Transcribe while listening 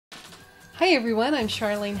Hi everyone, I'm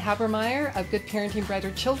Charlene Habermeyer of Good Parenting Brighter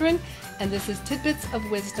Children, and this is Tidbits of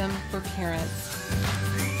Wisdom for Parents.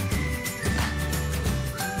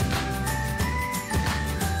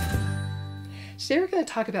 Today we're going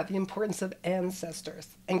to talk about the importance of ancestors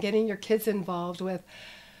and getting your kids involved with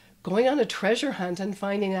going on a treasure hunt and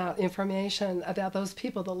finding out information about those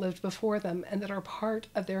people that lived before them and that are part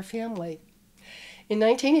of their family. In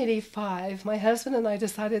 1985, my husband and I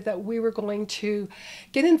decided that we were going to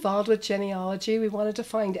get involved with genealogy. We wanted to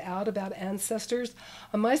find out about ancestors.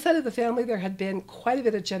 On my side of the family, there had been quite a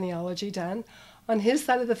bit of genealogy done. On his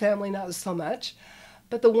side of the family, not so much.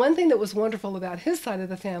 But the one thing that was wonderful about his side of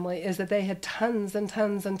the family is that they had tons and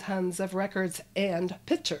tons and tons of records and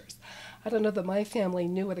pictures. I don't know that my family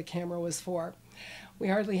knew what a camera was for. We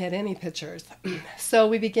hardly had any pictures. So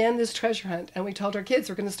we began this treasure hunt, and we told our kids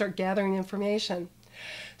we're going to start gathering information.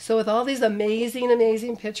 So with all these amazing,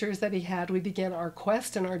 amazing pictures that he had, we began our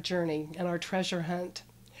quest and our journey and our treasure hunt.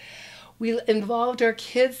 We involved our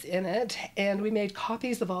kids in it, and we made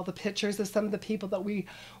copies of all the pictures of some of the people that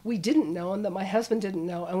we didn't know and that my husband didn't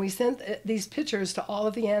know. And we sent these pictures to all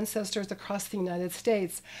of the ancestors across the United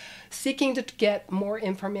States, seeking to get more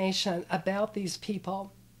information about these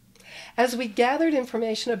people. As we gathered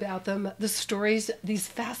information about them, the stories, these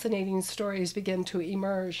fascinating stories, began to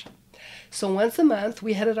emerge. So once a month,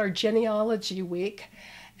 we had our genealogy week,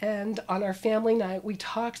 and on our family night, we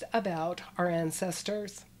talked about our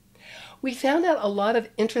ancestors. We found out a lot of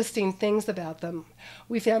interesting things about them.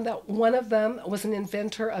 We found out one of them was an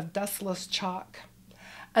inventor of dustless chalk.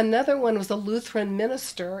 Another one was a Lutheran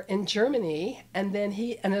minister in Germany, and then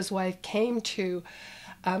he and his wife came to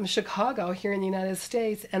Chicago here in the United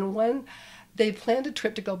States, and they planned a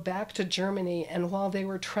trip to go back to Germany, and while they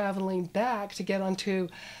were traveling back to get onto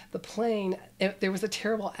the plane, there was a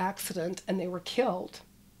terrible accident and they were killed.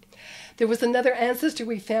 There was another ancestor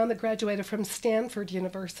we found that graduated from Stanford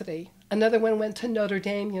University. Another one went to Notre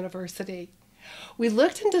Dame University. We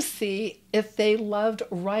looked in to see if they loved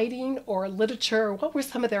writing or literature, or what were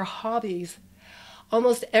some of their hobbies.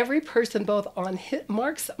 Almost every person, both on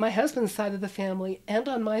my husband's side of the family and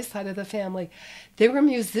on my side of the family, they were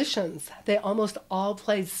musicians. They almost all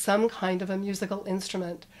played some kind of a musical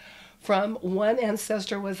instrument. From one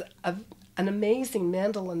ancestor was an amazing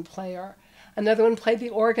mandolin player. Another one played the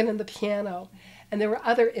organ and the piano. And there were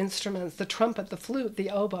other instruments, the trumpet, the flute, the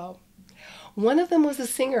oboe. One of them was a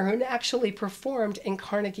singer who actually performed in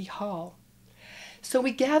Carnegie Hall. So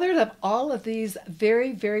we gathered up all of these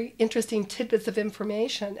very, very interesting tidbits of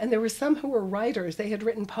information, and there were some who were writers. They had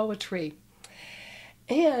written poetry.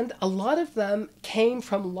 And a lot of them came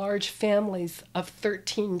from large families of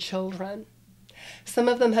 13 children. Some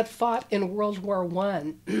of them had fought in World War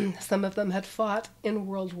I. Some of them had fought in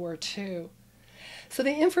World War II. So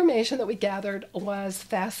the information that we gathered was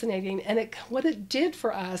fascinating, and what it did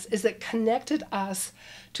for us is it connected us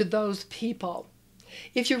to those people.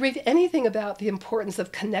 If you read anything about the importance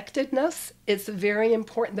of connectedness, it's very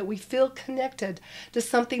important that we feel connected to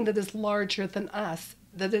something that is larger than us,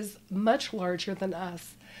 that is much larger than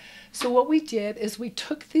us. So what we did is we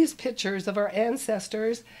took these pictures of our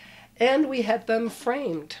ancestors and we had them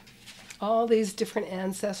framed, all these different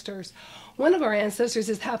ancestors. One of our ancestors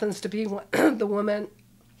happens to be the woman.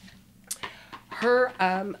 Her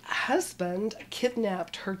husband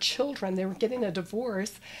kidnapped her children. They were getting a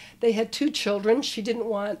divorce. They had 2 children. He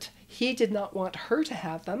did not want her to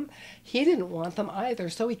have them. He didn't want them either.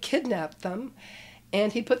 So he kidnapped them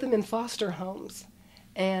and he put them in foster homes.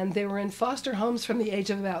 And they were in foster homes from the age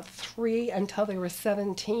of about 3 until they were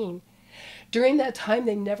 17. During that time,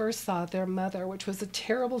 they never saw their mother, which was a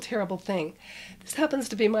terrible, terrible thing. This happens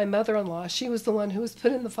to be my mother-in-law. She was the one who was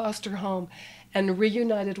put in the foster home and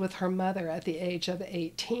reunited with her mother at the age of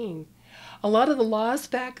 18. A lot of the laws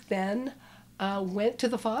back then went to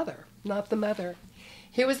the father, not the mother.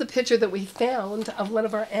 Here was a picture that we found of one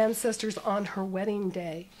of our ancestors on her wedding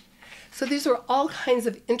day. So these are all kinds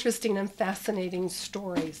of interesting and fascinating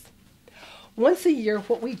stories. Once a year,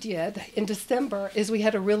 what we did in December is we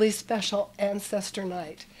had a really special ancestor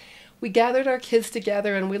night. We gathered our kids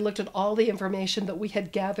together and we looked at all the information that we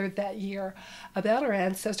had gathered that year about our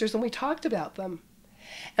ancestors, and we talked about them.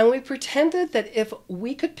 And we pretended that if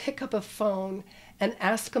we could pick up a phone and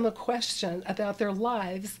ask them a question about their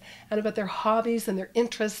lives and about their hobbies and their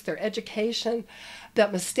interests, their education,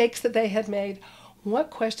 about mistakes that they had made, what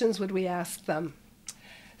questions would we ask them?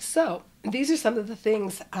 So these are some of the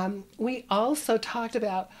things. We also talked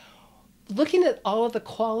about looking at all of the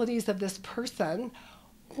qualities of this person.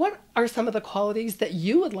 What are some of the qualities that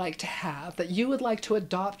you would like to have, that you would like to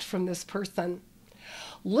adopt from this person?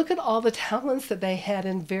 Look at all the talents that they had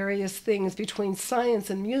in various things between science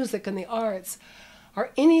and music and the arts.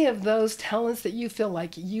 Are any of those talents that you feel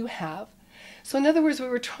like you have? So in other words, we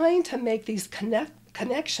were trying to make these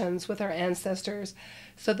connections with our ancestors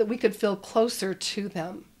so that we could feel closer to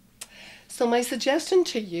them. So my suggestion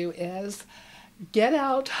to you is get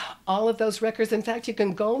out all of those records. In fact, you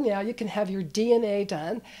can go now, you can have your DNA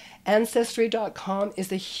done. Ancestry.com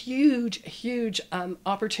is a huge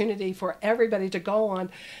opportunity for everybody to go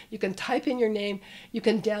on. You can type in your name, you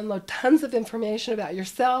can download tons of information about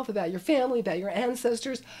yourself, about your family, about your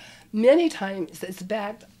ancestors. Many times it's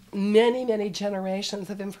backed many generations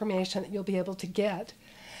of information that you'll be able to get.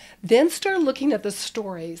 Then start looking at the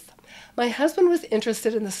stories. My husband was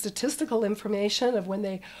interested in the statistical information of when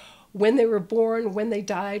they were born, when they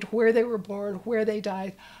died, where they were born, where they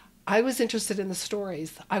died. I was interested in the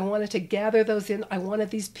stories. I wanted to gather those in. I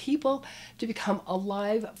wanted these people to become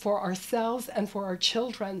alive for ourselves and for our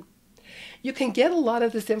children. You can get a lot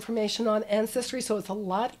of this information on Ancestry, so it's a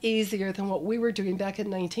lot easier than what we were doing back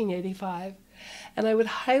in 1985. And I would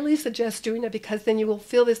highly suggest doing it because then you will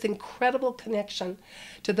feel this incredible connection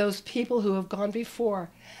to those people who have gone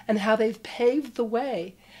before and how they've paved the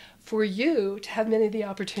way for you to have many of the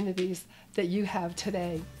opportunities that you have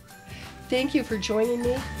today. Thank you for joining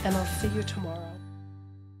me, and I'll see you tomorrow.